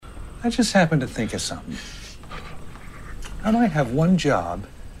I just happened to think of something. I might have one job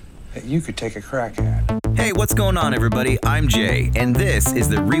that you could take a crack at. Hey, what's going on, everybody? I'm Jay, and this is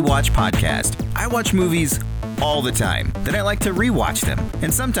the Rewatch Podcast. I watch movies all the time. Then I like to rewatch them,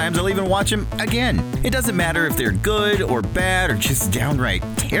 and sometimes I'll even watch them again. It doesn't matter if they're good or bad or just downright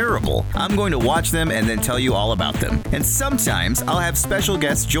terrible. I'm going to watch them and then tell you all about them. And sometimes I'll have special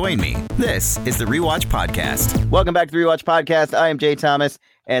guests join me. This is the Rewatch Podcast. Welcome back to the Rewatch Podcast. I am Jay Thomas,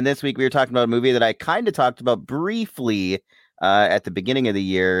 and this week we were talking about a movie that I kind of talked about briefly at the beginning of the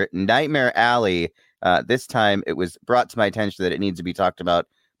year, Nightmare Alley. This time it was brought to my attention that it needs to be talked about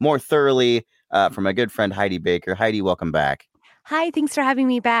more thoroughly from my good friend Heidi Baker. Heidi, welcome back. Hi, thanks for having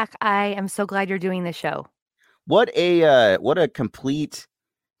me back. I am so glad you're doing this show. What a complete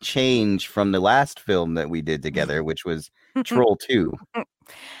change from the last film that we did together, which was Troll 2.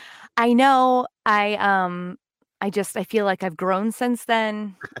 I know. I feel like I've grown since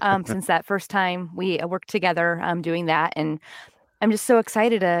then, since that first time we worked together doing that. And I'm just so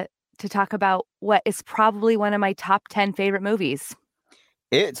excited to talk about what is probably one of my top 10 favorite movies.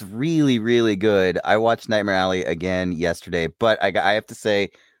 It's really, really good. I watched Nightmare Alley again yesterday, but I have to say,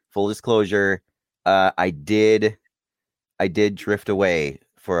 full disclosure, I did drift away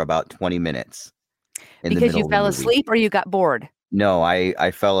for about 20 minutes. Because you fell asleep or you got bored? No,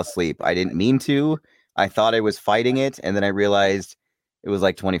 I fell asleep. I didn't mean to. I thought I was fighting it, and then I realized it was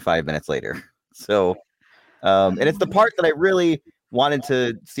like 25 minutes later. So, and it's the part that I really wanted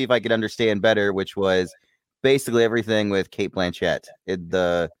to see if I could understand better, which was basically everything with Cate Blanchett in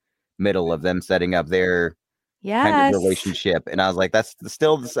the middle of them setting up their kind of relationship. And I was like, that's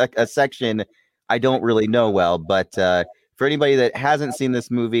still a section I don't really know well. But for anybody that hasn't seen this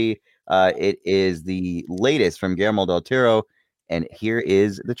movie, it is the latest from Guillermo del Toro. And here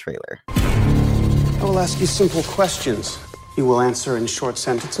is the trailer. I will ask you simple questions. You will answer in short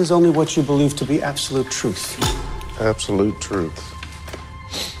sentences only what you believe to be absolute truth. Absolute truth.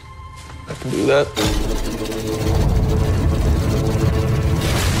 I can do that.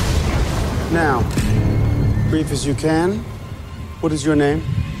 Now, brief as you can, what is your name?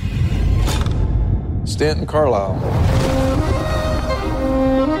 Stanton Carlisle.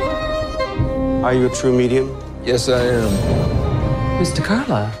 Are you a true medium? Yes, I am. Mr.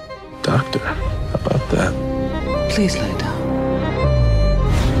 Carlisle. Doctor, how about that? Please lay down.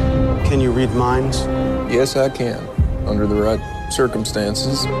 Can you read minds? Yes, I can. Under the right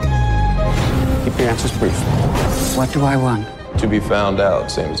circumstances. Keep your answers brief. What do I want? To be found out,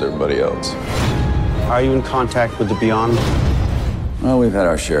 same as everybody else. Are you in contact with the beyond? Well, we've had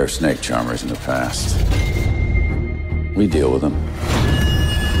our share of snake charmers in the past. We deal with them.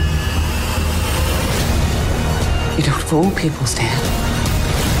 You don't fool people, Stan.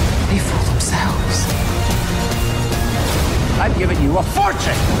 They fool themselves. I've given you a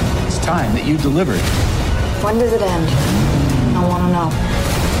fortune. It's time that you delivered. When does it end? I want to know.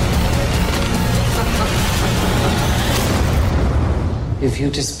 If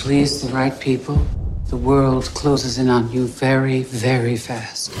you displease the right people, the world closes in on you very, very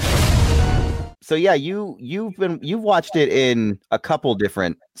fast. So yeah, you've watched it in a couple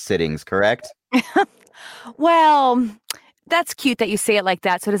different sittings, correct? Well, that's cute that you say it like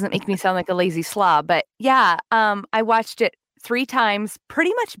that, so it doesn't make me sound like a lazy slob. But yeah, I watched it 3 times,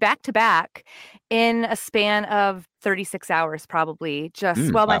 pretty much back to back, in a span of 36 hours, probably.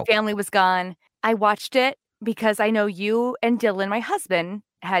 Just while my family was gone, I watched it because I know you and Dylan, my husband,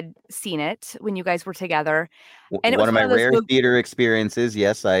 had seen it when you guys were together. And it was one of my rare theater experiences.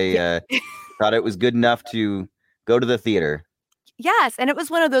 Yes, I thought it was good enough to go to the theater. Yes, and it was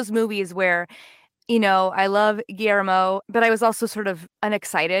one of those movies where, you know, I love Guillermo, but I was also sort of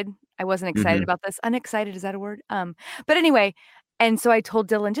unexcited. I wasn't excited about this. Unexcited, is that a word? But anyway, and so I told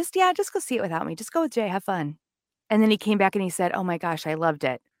Dylan, just go see it without me. Just go with Jay, have fun. And then he came back and he said, "Oh my gosh, I loved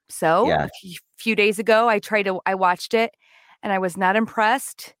it." So a few days ago, I watched it and I was not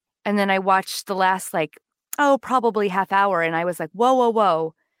impressed. And then I watched the last probably half hour. And I was like,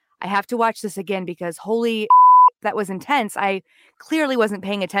 whoa. I have to watch this again because holy, that was intense. I clearly wasn't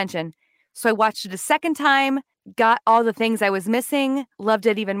paying attention. So I watched it a second time, got all the things I was missing, loved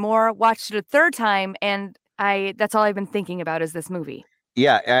it even more, watched it a third time. And that's all I've been thinking about is this movie.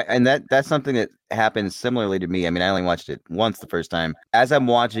 Yeah, and that's something that happens similarly to me. I mean, I only watched it once the first time. As I'm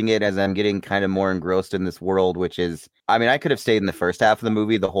watching it, as I'm getting kind of more engrossed in this world, which is, I mean, I could have stayed in the first half of the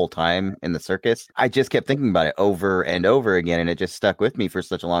movie the whole time in the circus. I just kept thinking about it over and over again, and it just stuck with me for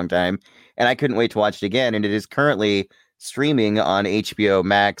such a long time. And I couldn't wait to watch it again. And it is currently streaming on HBO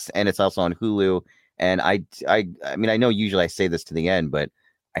Max, and it's also on Hulu. And I mean, I know usually I say this to the end, but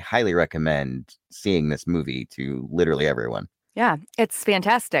I highly recommend seeing this movie to literally everyone. Yeah, it's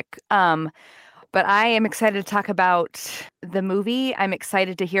fantastic. But I am excited to talk about the movie. I'm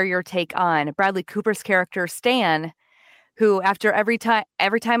excited to hear your take on Bradley Cooper's character Stan, who after every time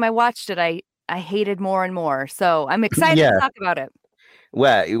I watched it, I hated more and more. So I'm excited to talk about it.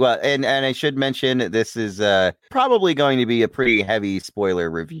 Well, and I should mention this is probably going to be a pretty heavy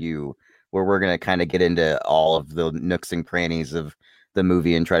spoiler review where we're going to kind of get into all of the nooks and crannies of the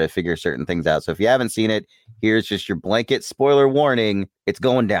movie and try to figure certain things out. So if you haven't seen it, here's just your blanket spoiler warning. It's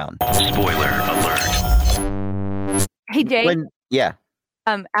going down. Spoiler alert. Hey, Jay. Yeah.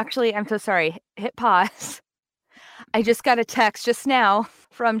 Actually, I'm so sorry. Hit pause. I just got a text just now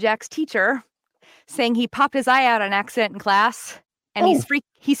from Jack's teacher saying he popped his eye out on accident in class. And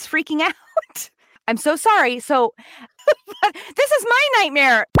he's freaking out. I'm so sorry. So this is my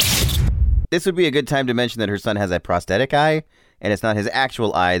nightmare. This would be a good time to mention that her son has a prosthetic eye, and it's not his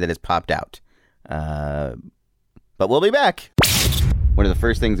actual eye that has popped out. But we'll be back. One of the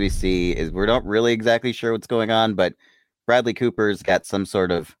first things we see is we're not really exactly sure what's going on, but Bradley Cooper's got some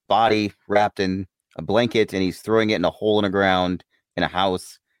sort of body wrapped in a blanket, and he's throwing it in a hole in the ground in a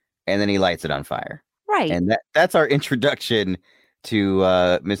house, and then he lights it on fire. Right. And that's our introduction to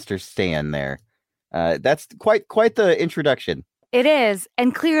Mr. Stan there. That's quite the introduction. It is.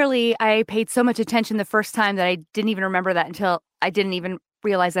 And clearly I paid so much attention the first time that I didn't even remember that until I didn't even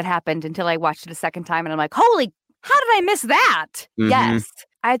realize that happened until I watched it a second time. And I'm like, holy, how did I miss that? Mm-hmm. Yes.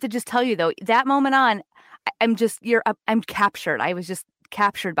 I have to just tell you though, that moment on, I'm captured. I was just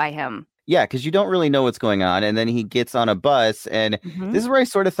captured by him. Yeah, because you don't really know what's going on. And then he gets on a bus. And this is where I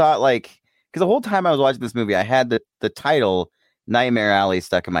sort of thought because the whole time I was watching this movie, I had the title Nightmare Alley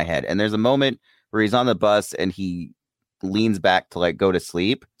stuck in my head, and there's a moment where he's on the bus and he leans back to go to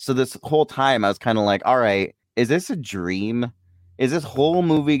sleep. So this whole time I was kind of like, all right, is this a dream? Is this whole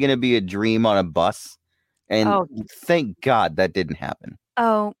movie going to be a dream on a bus? And thank God that didn't happen.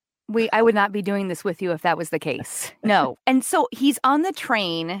 Oh, I would not be doing this with you if that was the case. No. And so he's on the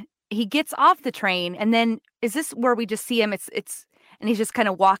train, he gets off the train, and then is this where we just see him? It's and he's just kind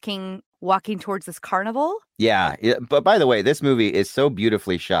of walking towards this carnival. Yeah. But by the way, this movie is so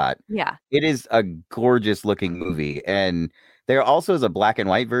beautifully shot. Yeah. It is a gorgeous looking movie. And there also is a black and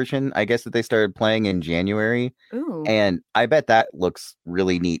white version, I guess, that they started playing in January. Ooh. And I bet that looks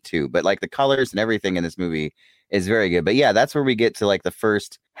really neat too. But the colors and everything in this movie is very good. But yeah, that's where we get to the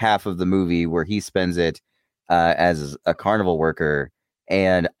first half of the movie where he spends it as a carnival worker.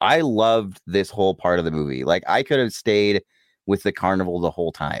 And I loved this whole part of the movie. I could have stayed with the carnival the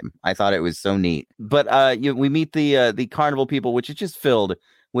whole time. I thought it was so neat. But we meet the carnival people, which is just filled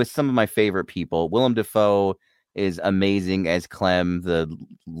with some of my favorite people. Willem Dafoe is amazing as Clem, the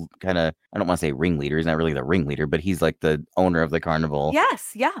kind of, I don't want to say ringleader. He's not really the ringleader, but he's the owner of the carnival.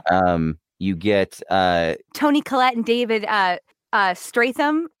 Yes, yeah. You get Toni Collette and David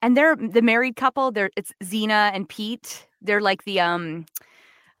Stratham, and they're the married couple. It's Xena and Pete. They're the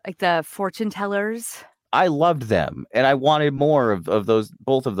fortune tellers. I loved them, and I wanted more of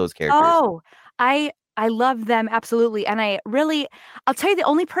both of those characters. Oh, I love them absolutely, and I'll tell you the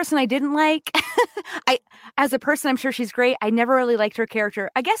only person I didn't like. As a person, I'm sure she's great. I never really liked her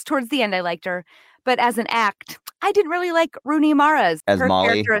character. I guess towards the end I liked her, but as an act, I didn't really like Rooney Mara's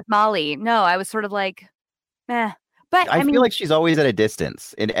character as Molly. No, I was sort of like, meh. But I feel like she's always at a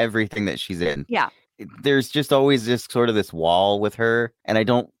distance in everything that she's in. Yeah, there's just always this sort of this wall with her, and I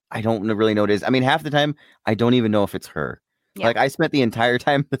don't really know what it is. I mean, half the time, I don't even know if it's her. Yeah. I spent the entire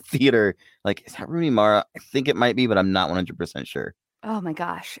time in the theater, is that Rooney Mara? I think it might be, but I'm not 100% sure. Oh my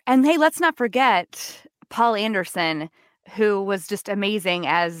gosh. And hey, let's not forget Paul Anderson, who was just amazing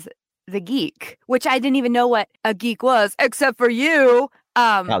as the geek, which I didn't even know what a geek was, except for you.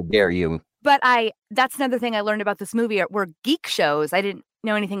 How dare you? But that's another thing I learned about this movie were geek shows. I didn't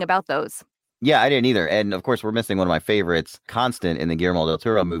know anything about those. Yeah, I didn't either. And of course, we're missing one of my favorites, constant in the Guillermo del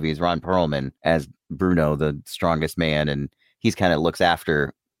Toro movies, Ron Perlman as Bruno, the strongest man. And he's kind of looks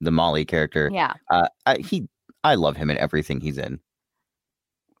after the Molly character. Yeah. I love him in everything he's in.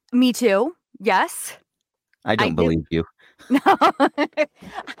 Me too. Yes. I don't believe you. No.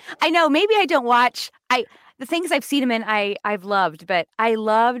 I know. Maybe I don't watch. The things I've seen him in, I've loved, but I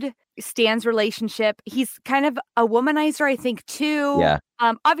loved Stan's relationship. He's kind of a womanizer, I think, too. Yeah.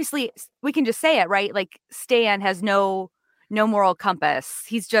 Obviously, we can just say it, right? Stan has no moral compass.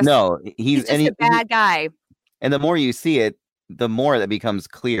 He's just he's just a bad guy. And the more you see it, the more that becomes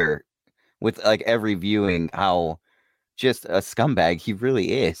clear with every viewing how just a scumbag he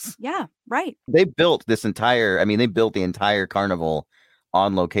really is. Yeah, right. They built the entire carnival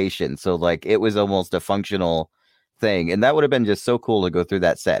on location. So it was almost a functional thing. And that would have been just so cool to go through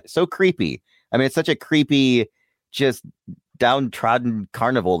that set. So creepy. I mean, it's such a creepy, just downtrodden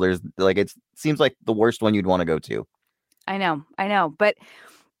carnival. There's like, it seems like the worst one you'd want to go to. I know, but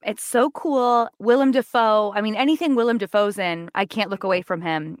it's so cool. Willem Dafoe. I mean, anything Willem Dafoe's in, I can't look away from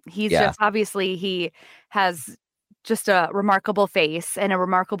him. He's just obviously he has just a remarkable face and a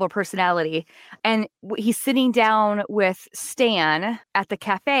remarkable personality. And he's sitting down with Stan at the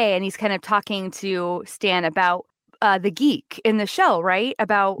cafe, and he's kind of talking to Stan about the geek in the show, right?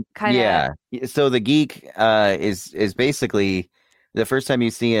 About kind of So the geek is basically the first time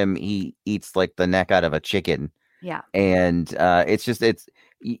you see him, he eats like the neck out of a chicken. Yeah, and they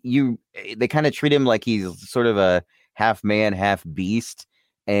kind of treat him like he's sort of a half man, half beast,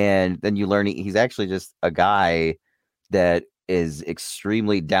 and then you learn he's actually just a guy that is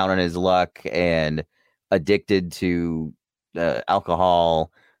extremely down on his luck and addicted to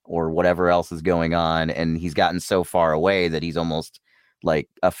alcohol or whatever else is going on, and he's gotten so far away that he's almost like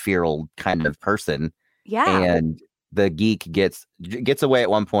a feral kind of person. Yeah, and the geek gets away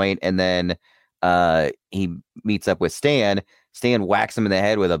at one point, and then he meets up with Stan. Stan whacks him in the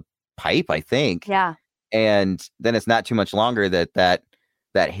head with a pipe, I think. Yeah. And then it's not too much longer that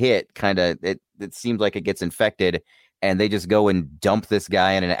hit kind of it seems like it gets infected, and they just go and dump this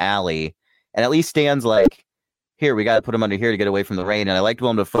guy in an alley. And at least Stan's like, here, we got to put him under here to get away from the rain. And I liked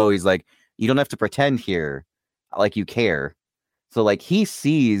Willem Dafoe. He's like, you don't have to pretend here like you care. So like he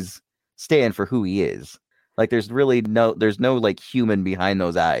sees Stan for who he is. Like there's no like human behind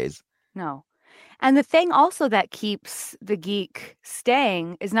those eyes. No. And the thing also that keeps the geek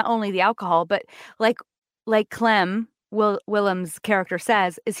staying is not only the alcohol, but like Clem, Willem's character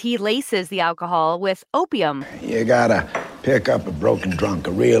says, is he laces the alcohol with opium. You gotta pick up a broken drunk,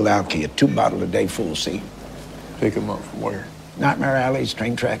 a real alky, a 2-bottle-a-day full, see? Pick him up from where? Nightmare alleys,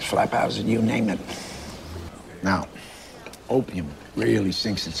 train tracks, flap houses, you name it. Now, opium really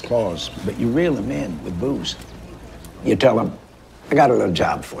sinks its claws, but you reel him in with booze. You tell him, I got a little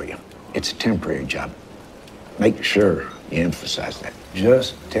job for you. It's a temporary job. Make sure you emphasize that.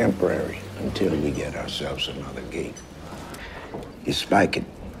 Just temporary until we get ourselves another gig. You spike it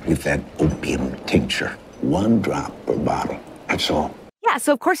with that opium tincture. 1 drop per bottle. That's all. Yeah,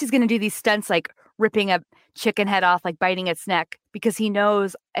 so of course he's going to do these stunts like ripping a chicken head off, like biting its neck, because he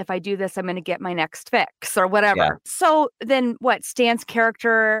knows if I do this, I'm going to get my next fix or whatever. Yeah. So then Stan's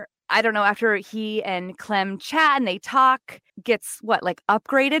character, I don't know, after he and Clem chat and they talk, gets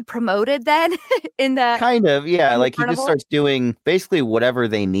upgraded, promoted then in the kind of, yeah, like carnival? He just starts doing basically whatever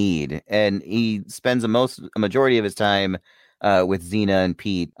they need, and he spends a majority of his time with Xena and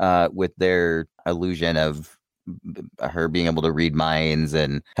Pete with their illusion of her being able to read minds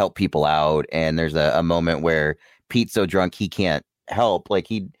and help people out. And there's a moment where Pete's so drunk he can't help.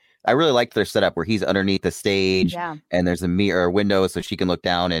 I really liked their setup where he's underneath the stage, and there's a mirror or window so she can look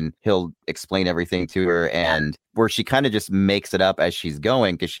down and he'll explain everything to her, and where she kind of just makes it up as she's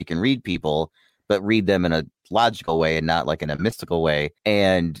going because she can read people, but read them in a logical way and not like in a mystical way.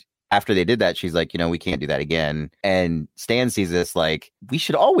 And after they did that, she's like, we can't do that again. And Stan sees this like, we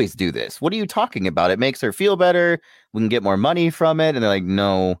should always do this. What are you talking about? It makes her feel better. We can get more money from it. And they're like,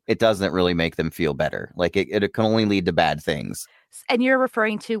 no, it doesn't really make them feel better. Like it can only lead to bad things. And you're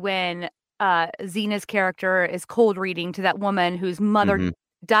referring to when Xena's character is cold reading to that woman whose mother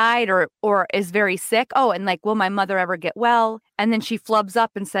died or is very sick. Oh, and will my mother ever get well? And then she flubs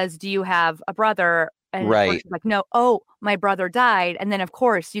up and says, do you have a brother? And right. She's like, no, oh, my brother died. And then, of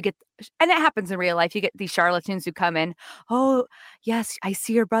course, you get, and it happens in real life, you get these charlatans who come in. Oh, yes, I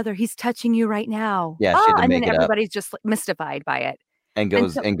see your brother. He's touching you right now. Yeah, and then everybody's just mystified by it. And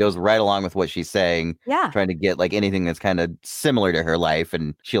goes right along with what she's saying. Yeah. Trying to get anything that's kind of similar to her life,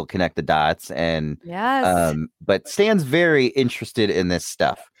 and she'll connect the dots. And yes. But Stan's very interested in this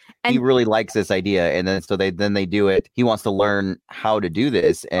stuff. And he really likes this idea, and then they do it. He wants to learn how to do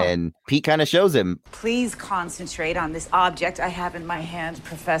this, and Pete kind of shows him. Please concentrate on this object I have in my hand,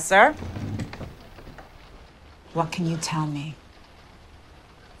 Professor. What can you tell me?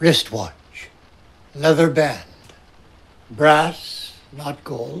 Wristwatch, leather band, brass, not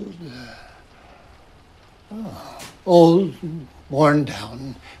gold. Old, worn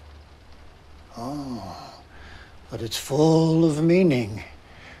down. Oh, but it's full of meaning.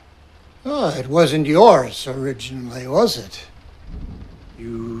 Oh, it wasn't yours originally, was it?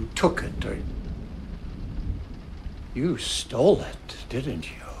 You took it, or you stole it,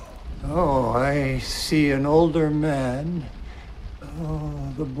 didn't you? Oh, I see an older man.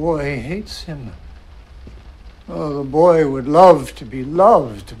 Oh, the boy hates him. Oh, the boy would love to be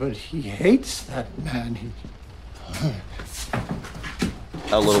loved, but he hates that man.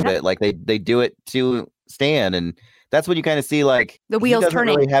 A little bit, like they do it to Stan, and that's when you kind of see like the wheels he doesn't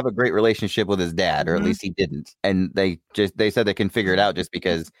turning. really have a great relationship with his dad, or at least he didn't. And they said they can figure it out just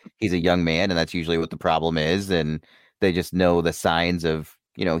because he's a young man, and that's usually what the problem is. And they just know the signs of,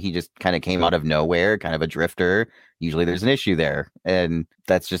 he just kind of came out of nowhere, kind of a drifter. Usually there's an issue there, and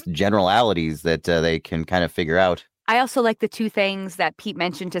that's just generalities that they can kind of figure out. I also like the two things that Pete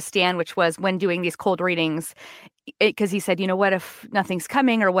mentioned to Stan, which was when doing these cold readings, because he said, what if nothing's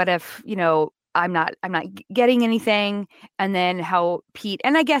coming, or what if, I'm not getting anything. And then how Pete,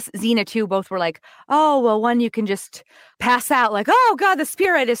 and I guess Xena too, both were like, oh, well, one, you can just pass out like, oh God, the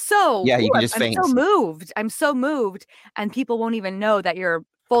spirit is so, yeah, you can just faint. I'm so moved. And people won't even know that you're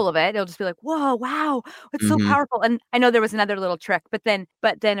full of it. It'll just be like, whoa, wow, it's so powerful. And I know there was another little trick, but then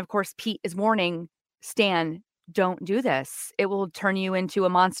of course, Pete is warning Stan, don't do this. It will turn you into a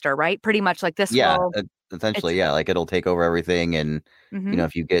monster, right? Pretty much like this. Yeah, essentially. Yeah. Like it'll take over everything. And,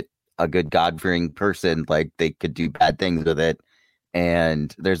 if you get a good God-fearing person, like they could do bad things with it.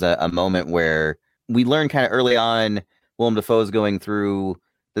 And there's a moment where we learn kind of early on, Willem Dafoe's going through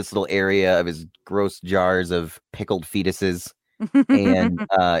this little area of his gross jars of pickled fetuses. And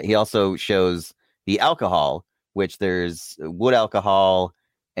he also shows the alcohol, which there's wood alcohol,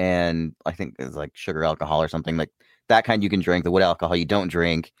 and I think it's like sugar alcohol or something like that kind you can drink. The wood alcohol you don't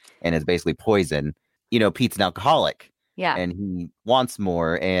drink, and it's basically poison. Pete's an alcoholic. Yeah. And he wants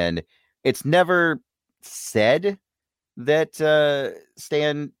more. And it's never said that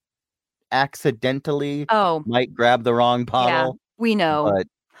Stan accidentally might grab the wrong bottle. Yeah, we know. But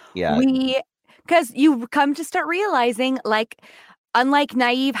yeah. Because you come to start realizing, like, unlike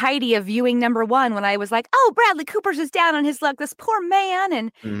naive Heidi of viewing number one, when I was like, oh, Bradley Cooper's just down on his luck, this poor man.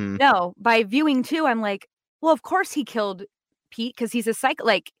 And no, by viewing two, I'm like, well, of course he killed Pete because he's a psycho.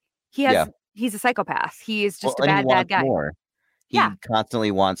 Like, he's a psychopath. He is just a bad guy. More. He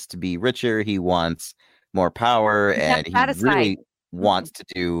constantly wants to be richer. He wants more power, and he really wants to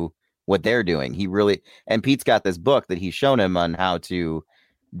do what they're doing. And Pete's got this book that he's shown him on how to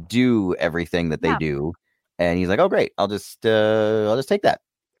do everything that they do. And he's like, oh, great. I'll just take that.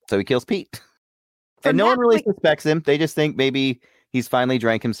 So he kills Pete. And no one really suspects him. They just think maybe he's finally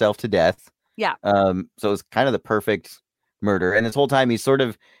drank himself to death. Yeah. So it's kind of the perfect murder. And this whole time he sort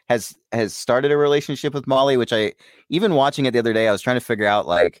of has started a relationship with Molly, which even watching it the other day, I was trying to figure out,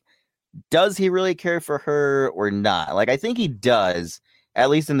 like, does he really care for her or not? Like, I think he does, at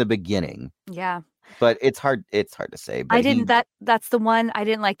least in the beginning. Yeah. But it's hard to say. But that's the one. I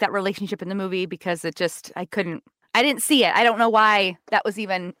didn't like that relationship in the movie because I didn't see it. I don't know why that was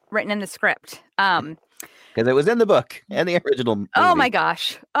even written in the script. Because it was in the book and the original movie. Oh my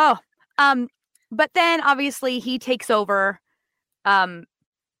gosh. Oh, but then obviously he takes over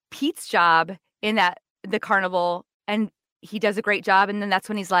Pete's job in the carnival, and he does a great job. And then that's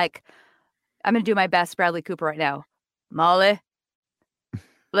when he's like, I'm going to do my best Bradley Cooper right now. Molly,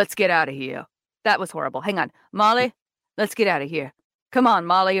 let's get out of here. That was horrible. Hang on. Molly, let's get out of here. Come on,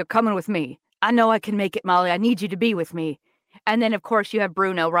 Molly, you're coming with me. I know I can make it, Molly. I need you to be with me. And then, of course, you have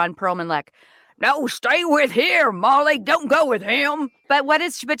Bruno, Ron Perlman, like, no, stay with here, Molly. Don't go with him. But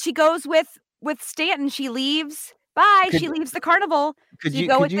she goes with Stanton. She leaves. Bye. She leaves the carnival.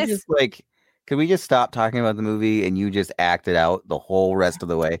 Could we just stop talking about the movie and you just act it out the whole rest of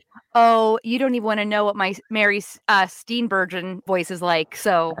the way? Oh, you don't even want to know what my Mary Steenburgen voice is like.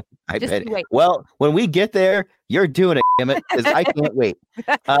 So I bet. Wait. Well, when we get there, you're doing it, damn it, because I can't wait.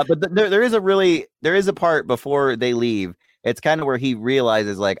 But there is a part before they leave. It's kind of where he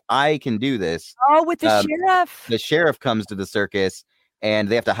realizes, like, I can do this. Oh, with the sheriff. The sheriff comes to the circus, and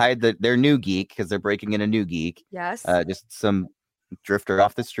they have to hide their new geek because they're breaking in a new geek. Yes. Just some drifter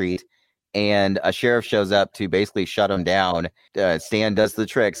off the street. And a sheriff shows up to basically shut him down. Stan does the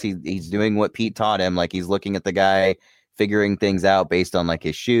tricks. He's doing what Pete taught him. Like, he's looking at the guy, figuring things out based on, like,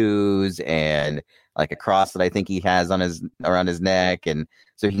 his shoes and like a cross that I think he has on around his neck. And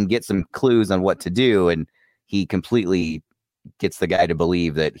so he can get some clues on what to do. And he completely gets the guy to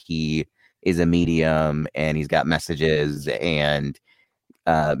believe that he is a medium and he's got messages, and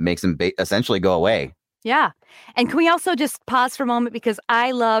makes him essentially go away. Yeah. And can we also just pause for a moment, because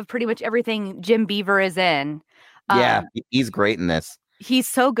I love pretty much everything Jim Beaver is in. Yeah, he's great in this. He's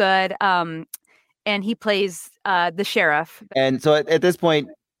so good. And he plays the sheriff. And so at this point,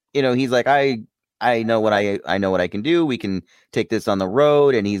 he's like, I know what I can do. We can take this on the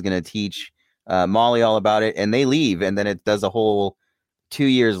road, and he's going to teach Molly all about it. And they leave, and then it does a whole 2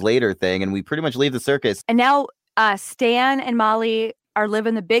 years later thing, and we pretty much leave the circus. And now Stan and Molly are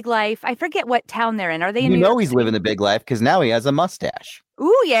living the big life. I forget what town they're in. Are they in You New know York he's City? living the big life because now he has a mustache.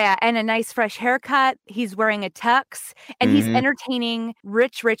 Ooh, yeah. And a nice fresh haircut. He's wearing a tux and he's Mhm. entertaining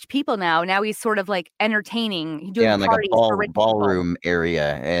rich people now. Now he's sort of like entertaining, doing Yeah, in like a parties for rich people. ballroom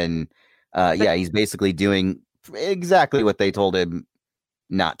area. And yeah, he's basically doing exactly what they told him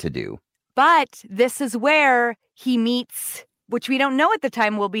not to do. But this is where he meets, which we don't know at the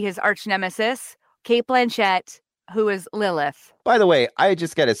time will be his arch nemesis, Cate Blanchett, who is Lilith. By the way, I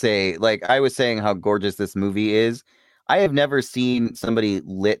just gotta say, like I was saying how gorgeous this movie is. I have never seen somebody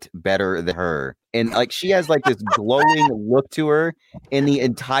lit better than her. And like she has like this glowing look to her in the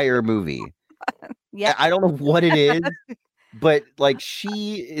entire movie. Yeah. I don't know what it is, but like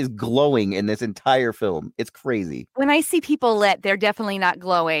she is glowing in this entire film. It's crazy. When I see people lit, they're definitely not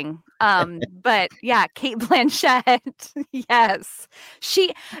glowing. But yeah, Cate Blanchett, yes,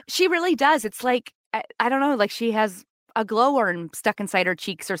 she really does. It's like I don't know, like she has a glowworm stuck inside her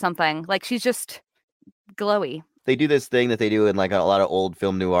cheeks or something. Like she's just glowy. They do this thing that they do in like a lot of old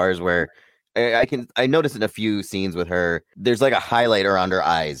film noirs where I noticed in a few scenes with her, there's like a highlight around her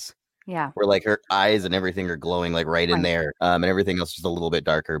eyes. Yeah. Where like her eyes and everything are glowing like right in there. And everything else just a little bit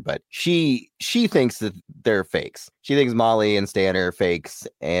darker. But she thinks that they're fakes. She thinks Molly and Stan are fakes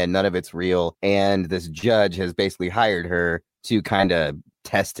and none of it's real. And this judge has basically hired her to kind of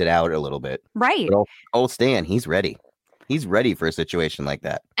test it out a little bit. Right. But old Stan, he's ready. He's ready for a situation like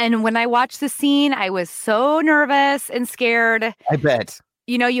that. And when I watched the scene, I was so nervous and scared. I bet.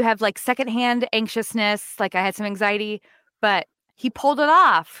 You know, you have like secondhand anxiousness. Like I had some anxiety, but he pulled it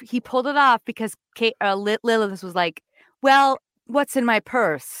off. He pulled it off because Lilith was like, well, what's in my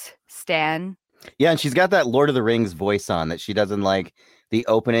purse, Stan? Yeah, and she's got that Lord of the Rings voice on that she does in like the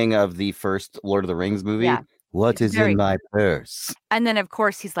opening of the first Lord of the Rings movie. Yeah. What is in my purse? And then, of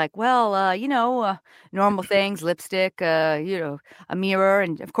course, he's like, well, normal things, lipstick, a mirror.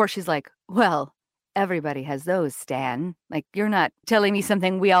 And of course, she's like, well, everybody has those, Stan. Like, you're not telling me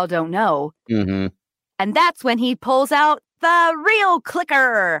something we all don't know. Mm-hmm. And that's when he pulls out the real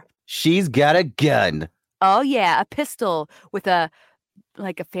clicker. She's got a gun. Oh, yeah, a pistol with a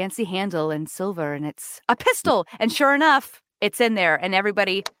fancy handle and silver. And it's a pistol. And sure enough, it's in there. And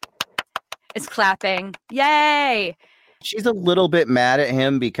everybody is clapping. Yay! She's a little bit mad at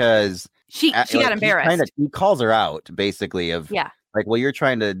him because she got embarrassed. He calls her out basically of like, well, you're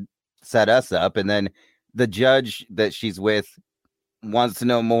trying to set us up, and then the judge that she's with wants to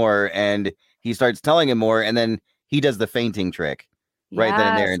know more, and he starts telling him more, and then he does the fainting trick right then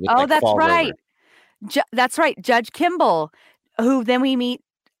and there. And just, that's right. That's right, Judge Kimball, who then we meet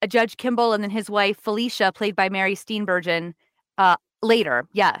Judge Kimball and then his wife Felicia, played by Mary Steenburgen, later.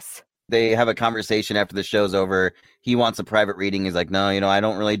 Yes. They have a conversation after the show's over. He wants a private reading. He's like, no, I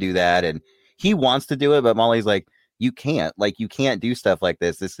don't really do that. And he wants to do it, but Molly's like, you can't do stuff like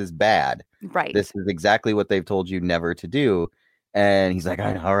this. This is bad. Right. This is exactly what they've told you never to do. And he's like,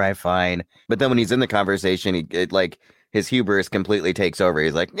 all right, fine. But then when he's in the conversation, his hubris completely takes over.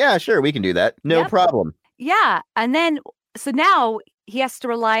 He's like, yeah, sure, we can do that. No problem. Yeah. And then, so now he has to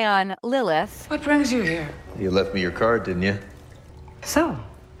rely on Lilith. What brings you here? You left me your card, didn't you? So,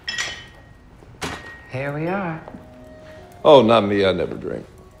 here we are. Oh, not me. I never drink.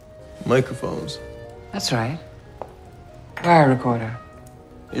 Microphones. That's right. Wire recorder.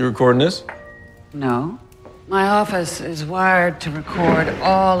 You recording this? No. My office is wired to record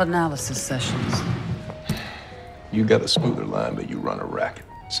all analysis sessions. You got a smoother line, but you run a racket.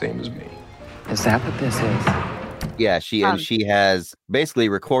 Same as me. Is that what this is? Yeah, she has basically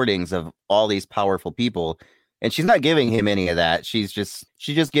recordings of all these powerful people. And she's not giving him any of that. She just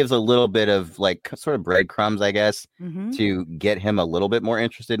gives a little bit of like sort of breadcrumbs, I guess, to get him a little bit more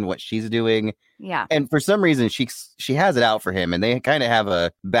interested in what she's doing. Yeah. And for some reason, she has it out for him. And they kind of have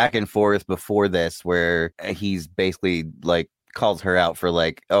a back and forth before this where he's basically like calls her out for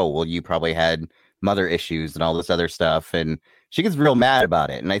like, oh, well, you probably had mother issues and all this other stuff. And she gets real mad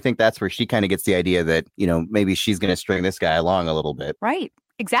about it. And I think that's where she kind of gets the idea that, maybe she's going to string this guy along a little bit. Right.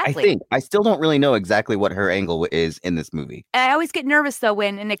 Exactly. I still don't really know exactly what her angle is in this movie. I always get nervous, though,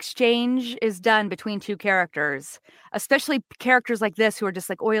 when an exchange is done between two characters, especially characters like this who are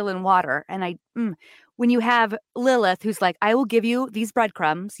just like oil and water. And when you have Lilith, who's like, I will give you these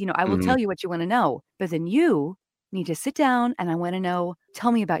breadcrumbs, I will tell you what you want to know. But then you need to sit down and I want to know,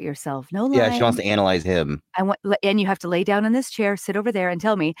 tell me about yourself. No lying. Yeah, she wants to analyze him. And you have to lay down in this chair, sit over there and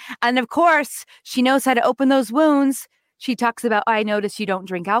tell me. And of course, she knows how to open those wounds. She talks about, I noticed you don't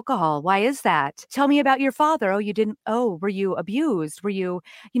drink alcohol. Why is that? Tell me about your father. Oh, you didn't. Oh, were you abused? Were you,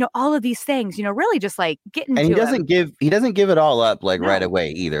 all of these things, really just like getting And to he doesn't give it all up like right No.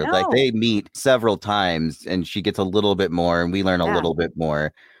 away either. No. Like they meet several times and she gets a little bit more and we learn a Yeah. little bit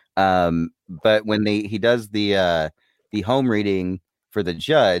more. But when he does the home reading for the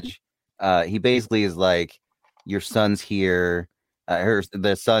judge, he basically is like, your son's here.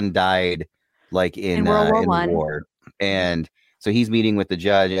 The son died like in World War in the I. war. And so he's meeting with the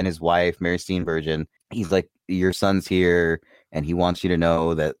judge and his wife, Mary Steenburgen. He's like, your son's here and he wants you to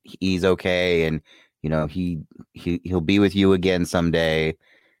know that he's okay. And, he'll be with you again someday.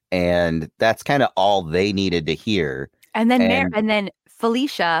 And that's kind of all they needed to hear. And then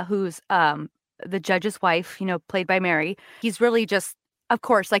Felicia, who's the judge's wife, played by Mary, he's really just, of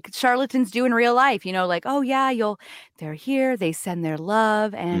course, like charlatans do in real life, like, oh yeah, they're here, they send their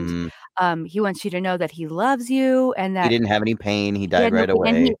love, and he wants you to know that he loves you, and that he didn't have any pain. He died right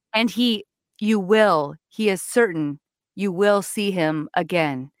away. He is certain you will see him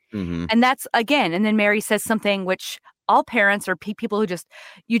again. Mm-hmm. And that's again, and then Mary says something which all parents or people who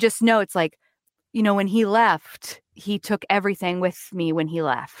you just know, it's like, when he left, he took everything with me when he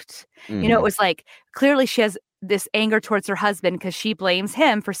left. Mm-hmm. It was like, clearly she has this anger towards her husband because she blames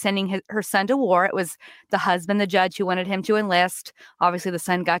him for sending her son to war. It was the husband, the judge, who wanted him to enlist. Obviously, the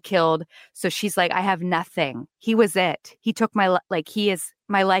son got killed. So she's like, I have nothing. He was it. He took my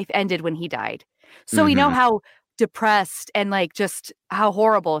life ended when he died. So we know how depressed and like just how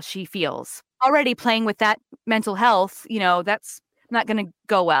horrible she feels. Already playing with that mental health, that's not going to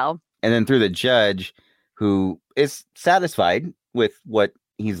go well. And then through the judge, who is satisfied with what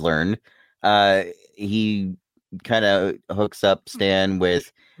he's learned, he kind of hooks up Stan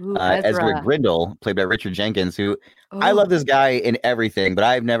with Ezra Grindle, played by Richard Jenkins, who I love this guy in everything, but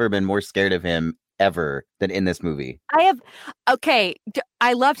I've never been more scared of him ever than in this movie.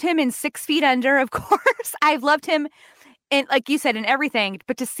 I loved him in 6 Feet Under, of course. I've loved him in, like you said, in everything,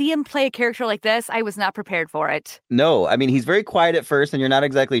 but to see him play a character like this, I was not prepared for it. No, I mean, he's very quiet at first and you're not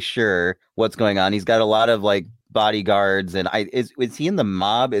exactly sure what's going on. He's got a lot of like bodyguards, and is he in the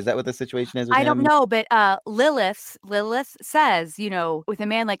mob? Is that what the situation is with him? I don't know, but Lilith says, with a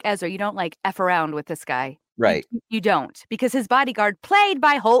man like Ezra, you don't like F around with this guy. Right. You don't, because his bodyguard, played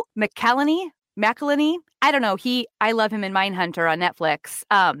by Holt McCallany, I don't know. I love him in Mindhunter on Netflix.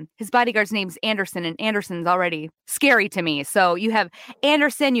 His bodyguard's name's Anderson, and Anderson's already scary to me. So you have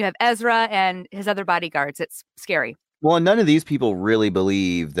Anderson, you have Ezra, and his other bodyguards. It's scary. Well, none of these people really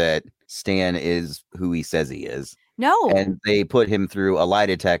believe that Stan is who he says he is. No. And they put him through a lie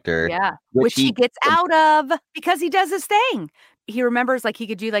detector. Yeah. Which he gets out of because he does his thing. He remembers like he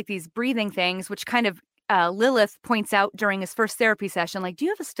could do like these breathing things, which kind of Lilith points out during his first therapy session. Like, do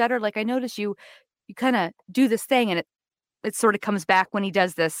you have a stutter? Like, I notice you kind of do this thing, and it sort of comes back when he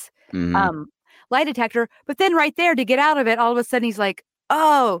does this lie detector. But then right there, to get out of it, all of a sudden he's like,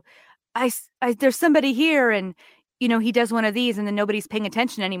 oh, I there's somebody here. And, he does one of these, and then nobody's paying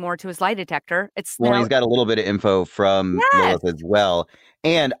attention anymore to his lie detector. He's got a little bit of info from Lilith as well.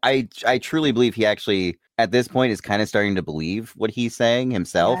 And I truly believe he actually, at this point, is kind of starting to believe what he's saying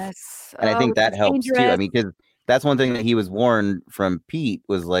himself. Yes. And I think that helps too. I mean, because that's one thing that he was warned from Pete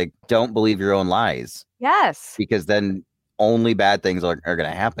was like, don't believe your own lies. Yes. Because then only bad things are going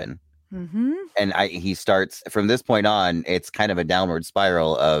to happen. Mm-hmm. And he starts, from this point on, it's kind of a downward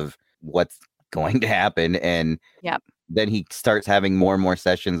spiral of what's going to happen. And then he starts having more and more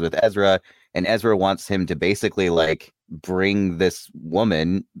sessions with Ezra, and Ezra wants him to basically like bring this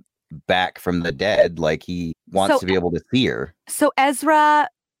woman back from the dead. Like he wants to be able to see her. So Ezra,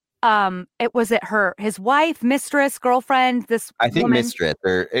 his wife, mistress, girlfriend, I think woman? Mistress,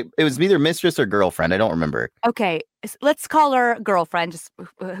 or it was either mistress or girlfriend. I don't remember. Okay, let's call her girlfriend. Just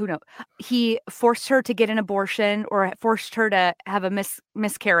who knows? He forced her to get an abortion, or forced her to have a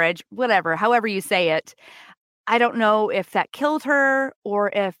miscarriage, whatever, however you say it. I don't know if that killed her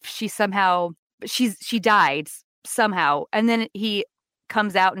or if she died somehow. And then he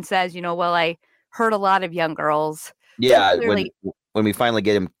comes out and says, well, I hurt a lot of young girls. Yeah, so clearly, when we finally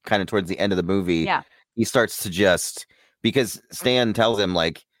get him kind of towards the end of the movie, he starts to because Stan tells him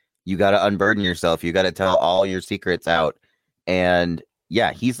like, you got to unburden yourself. You got to tell all your secrets out. And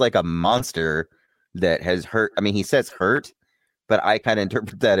he's like a monster that has hurt. I mean, he says hurt, but I kind of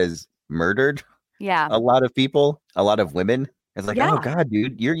interpret that as murdered. Yeah. A lot of people, a lot of women. It's like, oh God,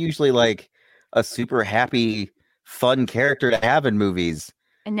 dude, you're usually like a super happy, fun character to have in movies.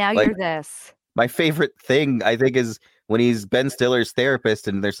 And now you're this. My favorite thing, I think, is when he's Ben Stiller's therapist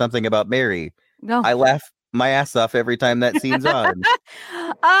and there's something about Mary. No. I laugh my ass off every time that scene's on.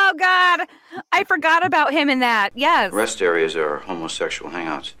 Oh God, I forgot about him in that. Yes. Rest areas are homosexual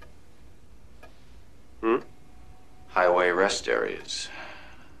hangouts. Highway rest areas.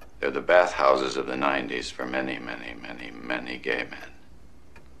 They're the bathhouses of the 90s for many, many, many, many gay men.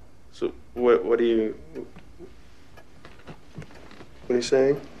 So what are you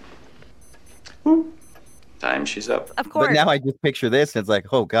saying? Time she's up. Of course. But now I just picture this, and it's like,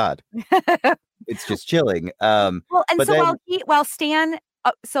 oh God, it's just chilling. Well, and but so then, while Stan,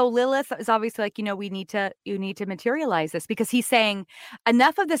 so Lilith is obviously like, you need to materialize this, because he's saying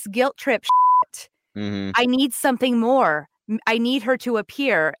enough of this guilt trip shit. I need something more. I need her to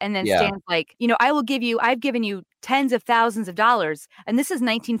appear. And then Stan's like, I've given you tens of thousands of dollars. And this is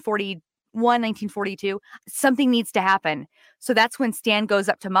 1941, 1942. Something needs to happen. So that's when Stan goes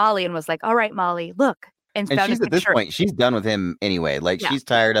up to Molly and was like, all right, Molly, look. And she's at this point, she's done with him anyway. Like, she's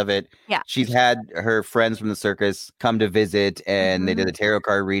tired of it. Yeah. She's had her friends from the circus come to visit, and they did a tarot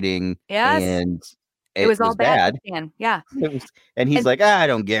card reading. Yes. And it was all bad. Yeah. And he's like, I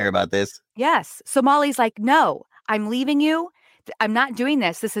don't care about this. Yes. So Molly's like, no, I'm leaving you. I'm not doing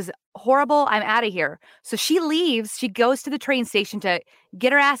this. This is horrible. I'm out of here. So she leaves. She goes to the train station to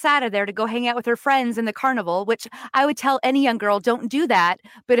get her ass out of there to go hang out with her friends in the carnival, which I would tell any young girl, don't do that.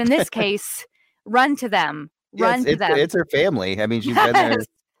 But in this case, run to them. Run to them. It's her family. I mean, she's been there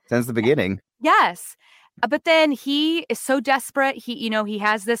since the beginning. Yes. But then he is so desperate. He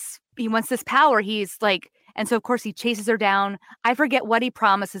wants this power. He's like, and so of course he chases her down. I forget what he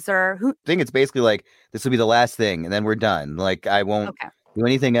promises her. I think it's basically like, this will be the last thing, and then we're done. Like, I won't do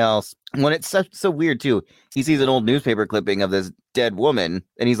anything else. When it's so weird too, he sees an old newspaper clipping of this dead woman,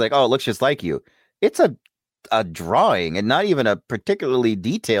 and he's like, oh, it looks just like you. It's a drawing, and not even a particularly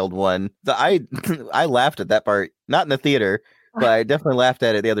detailed one. I laughed at that part, not in the theater, but I definitely laughed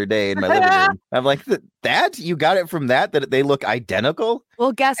at it the other day in my living room. I'm like, that you got it from that they look identical?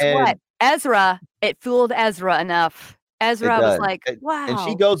 Well, guess what? Ezra, it fooled Ezra enough. Ezra was like, wow. And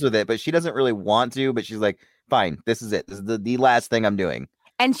she goes with it, but she doesn't really want to, but she's like, fine, this is it. This is the last thing I'm doing.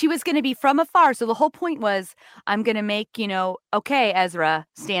 And she was going to be from afar. So the whole point was, I'm going to make, okay, Ezra,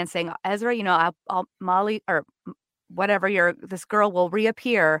 Stan saying, Ezra, I'll Molly or whatever, this girl will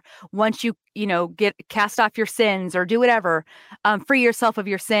reappear once you, get cast off your sins or do whatever, free yourself of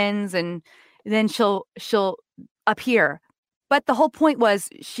your sins. And then she'll appear. But the whole point was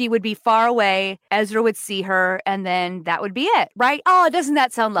she would be far away. Ezra would see her, and then that would be it, right? Oh, doesn't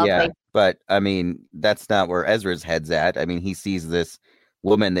that sound lovely? Yeah, but I mean, that's not where Ezra's head's at. I mean, he sees this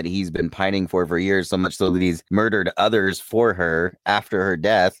woman that he's been pining for years, so much so that he's murdered others for her after her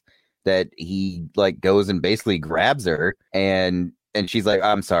death, that he like goes and basically grabs her, and she's like,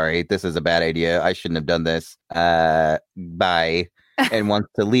 I'm sorry, this is a bad idea. I shouldn't have done this. Bye. And wants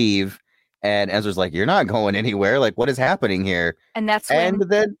to leave. And Ezra's like, you're not going anywhere. Like, what is happening here? And that's when...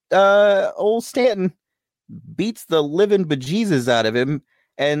 And then old Stanton beats the living bejesus out of him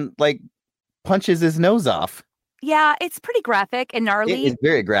and like punches his nose off. Yeah, it's pretty graphic and gnarly. It's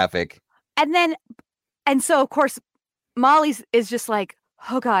very graphic. And so of course Molly's is just like,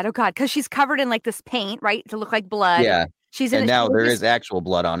 oh God, because she's covered in like this paint, right, to look like blood. Yeah. Now there is just actual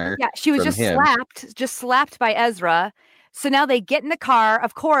blood on her. Yeah, she was just slapped by Ezra. So now they get in the car.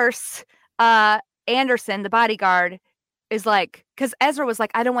 Of course, Anderson, the bodyguard, is like, because Ezra was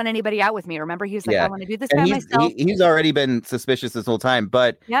like, I don't want anybody out with me. Remember, he was like, I want to do this by myself. He's already been suspicious this whole time,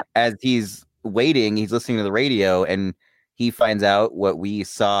 but as he's waiting, he's listening to the radio, and he finds out what we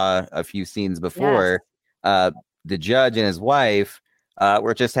saw a few scenes before. Yes. The judge and his wife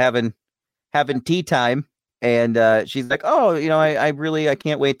were just having tea time, and she's like, oh, I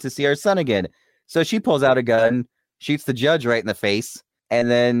can't wait to see our son again. So she pulls out a gun, shoots the judge right in the face, and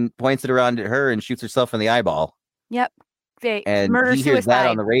then points it around at her and shoots herself in the eyeball. Yep. And murder he hears suicide that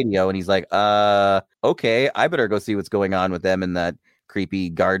on the radio, and he's like, okay, I better go see what's going on with them in that creepy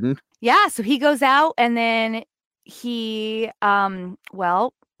garden. Yeah, so he goes out, and then he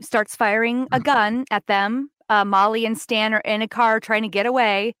starts firing a gun at them. Molly and Stan are in a car trying to get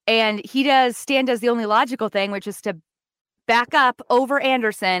away, and Stan does the only logical thing, which is to back up over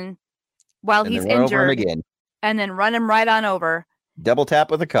Anderson while he's injured, and then run him right on over. Double tap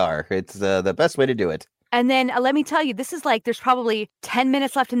with a car. It's the best way to do it. And then let me tell you, this is like, there's probably 10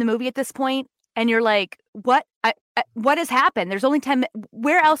 minutes left in the movie at this point, and you're like, what has happened? There's only 10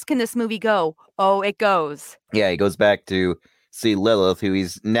 Where else can this movie go? Oh, it goes. Yeah, he goes back to see Lilith, who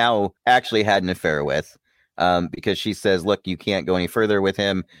he's now actually had an affair with, because she says, look, you can't go any further with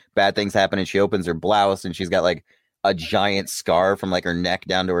him. Bad things happen, and she opens her blouse, and she's got like a giant scar from like her neck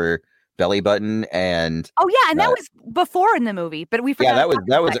down to her belly button. And that was before in the movie, but we forgot. Yeah,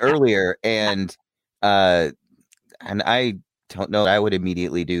 that was earlier, and And I don't know that I would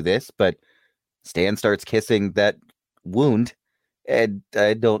immediately do this, but Stan starts kissing that wound, and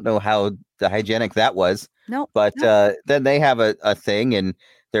I don't know how hygienic that was. No. But then they have a thing, and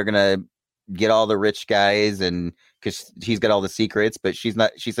they're gonna get all the rich guys, and because she's got all the secrets, but she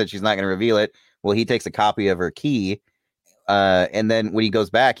said she's not gonna reveal it. Well, he takes a copy of her key, and then when he goes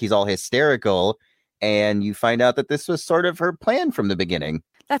back, he's all hysterical, and you find out that this was sort of her plan from the beginning.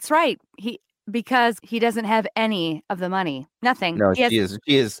 That's right. Because he doesn't have any of the money. Nothing. No, she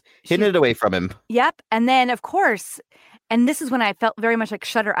is hidden it away from him. Yep. And then, of course, and this is when I felt very much like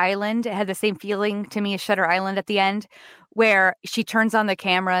Shutter Island. It had the same feeling to me as Shutter Island at the end, where she turns on the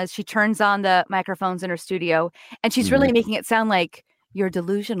cameras, she turns on the microphones in her studio, and she's really making it sound like you're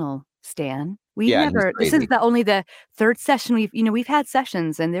delusional, Stan. This is only the third session we've had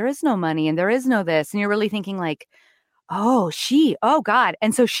sessions, and there is no money and there is no this. And you're really thinking like, oh God.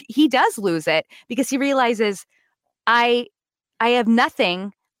 And so he does lose it because he realizes I have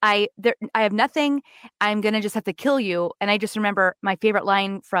nothing. I have nothing. I'm going to just have to kill you. And I just remember my favorite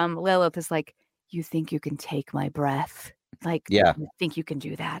line from Lilith is like, you think you can take my breath? Like, yeah. You think you can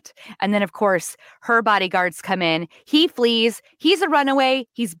do that? And then, of course, her bodyguards come in. He flees. He's a runaway.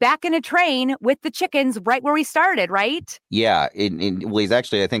 He's back in a train with the chickens right where we started, right? Yeah. Well, he's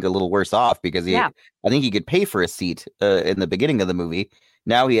actually, I think, a little worse off because I think he could pay for a seat in the beginning of the movie.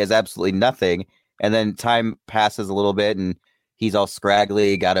 Now he has absolutely nothing. And then time passes a little bit and he's all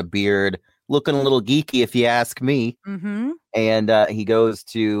scraggly, got a beard, looking a little geeky, if you ask me. Mm-hmm. And he goes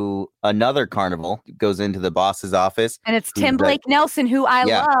to another carnival, goes into the boss's office. And it's Tim Blake Nelson, who I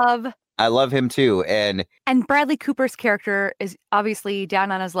love. I love him too. And Bradley Cooper's character is obviously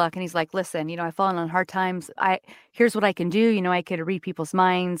down on his luck. And he's like, listen, I've fallen on hard times. Here's what I can do. I could read people's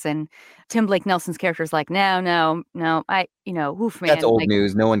minds. And Tim Blake Nelson's character is like, no. Oof, man. That's old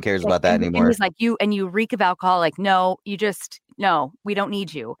news. No one cares about that anymore. And he's like, you reek of alcohol. Like, no, we don't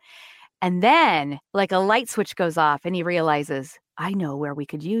need you. And then like a light switch goes off and he realizes, I know where we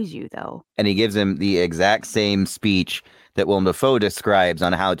could use you, though. And he gives him the exact same speech that Willem Dafoe describes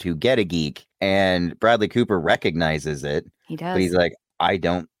on how to get a geek. And Bradley Cooper recognizes it. He does. But he's like, I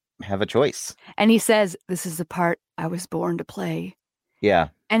don't have a choice. And he says, this is the part I was born to play. Yeah.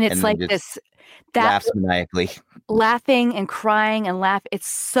 And it's like this. That laughs maniacally. Laughing and crying and laugh. It's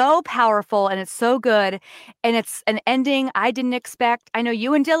so powerful and it's so good. And it's an ending I didn't expect. I know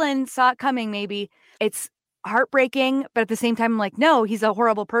you and Dylan saw it coming, maybe. It's heartbreaking, but at the same time, I'm like, no, he's a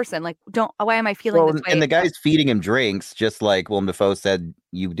horrible person. Like, why am I feeling this way? And the guy's feeding him drinks, just like Willem Dafoe said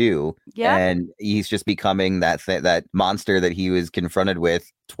you do. Yeah. And he's just becoming that monster that he was confronted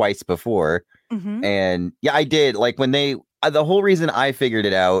with twice before. Mm-hmm. And yeah, I did. Like when the whole reason I figured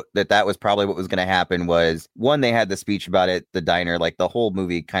it out that was probably what was going to happen was, one, they had the speech about it, the diner, like the whole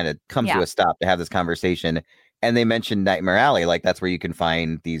movie kind of comes to a stop to have this conversation. And they mentioned Nightmare Alley, like that's where you can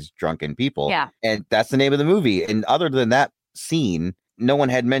find these drunken people. Yeah. And that's the name of the movie. And other than that scene, no one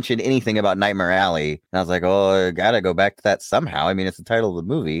had mentioned anything about Nightmare Alley. And I was like, oh, I gotta go back to that somehow. I mean, it's the title of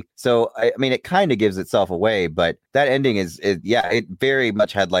the movie. So, I mean, it kind of gives itself away, but that ending it very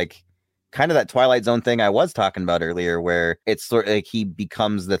much had like kind of that Twilight Zone thing I was talking about earlier, where it's sort of like he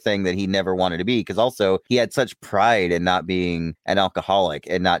becomes the thing that he never wanted to be. Because also he had such pride in not being an alcoholic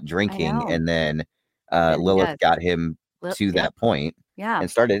and not drinking. And then Lilith got him to that point. Yeah.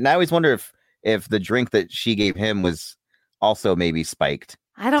 And started. And I always wonder if the drink that she gave him was also maybe spiked.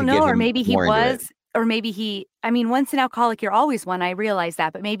 I don't know. Or maybe he was, or maybe once an alcoholic, you're always one. I realize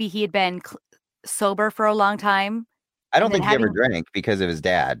that, but maybe he had been sober for a long time. I don't think he ever drank because of his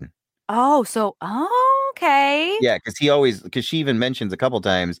dad. Oh, okay. Yeah, because she even mentions a couple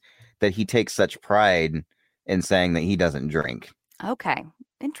times that he takes such pride in saying that he doesn't drink. Okay.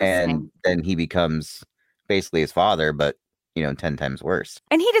 Interesting. And then he becomes basically his father, but 10 times worse.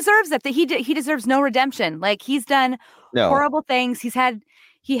 And he deserves that. He deserves no redemption. Like he's done horrible things.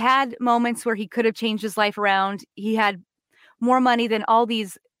 He had moments where he could have changed his life around. He had more money than all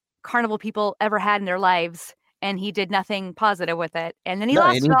these carnival people ever had in their lives. And he did nothing positive with it. And then he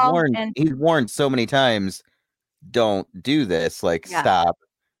lost it all. He's warned so many times, don't do this. Like, stop.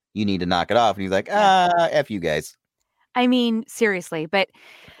 You need to knock it off. And he's like, F you guys. I mean, seriously. But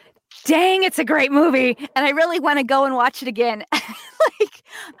dang, it's a great movie. And I really want to go and watch it again.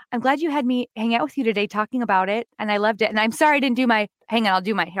 I'm glad you had me hang out with you today talking about it. And I loved it. And I'm sorry I didn't do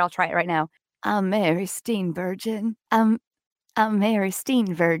I'll try it right now. I'm Mary Steenburgen. I'm Mary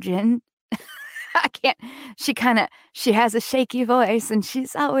Steenburgen. I can't. She has a shaky voice and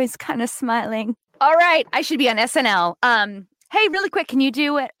she's always kind of smiling. All right. I should be on SNL. Hey, really quick. Can you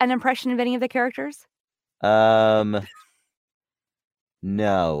do an impression of any of the characters? No.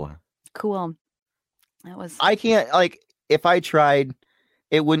 Cool. I can't, like, if I tried,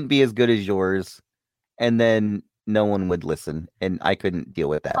 it wouldn't be as good as yours, and then no one would listen, and I couldn't deal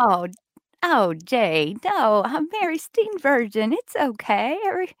with that. Oh, Jay, no, I'm Mary Steenburgen. It's okay.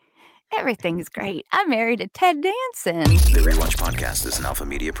 Everything's great. I'm married to Ted Danson. The Rewatch Podcast is an Alpha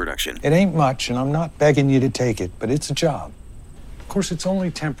Media production. It ain't much, and I'm not begging you to take it, but it's a job. Of course, it's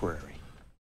only temporary.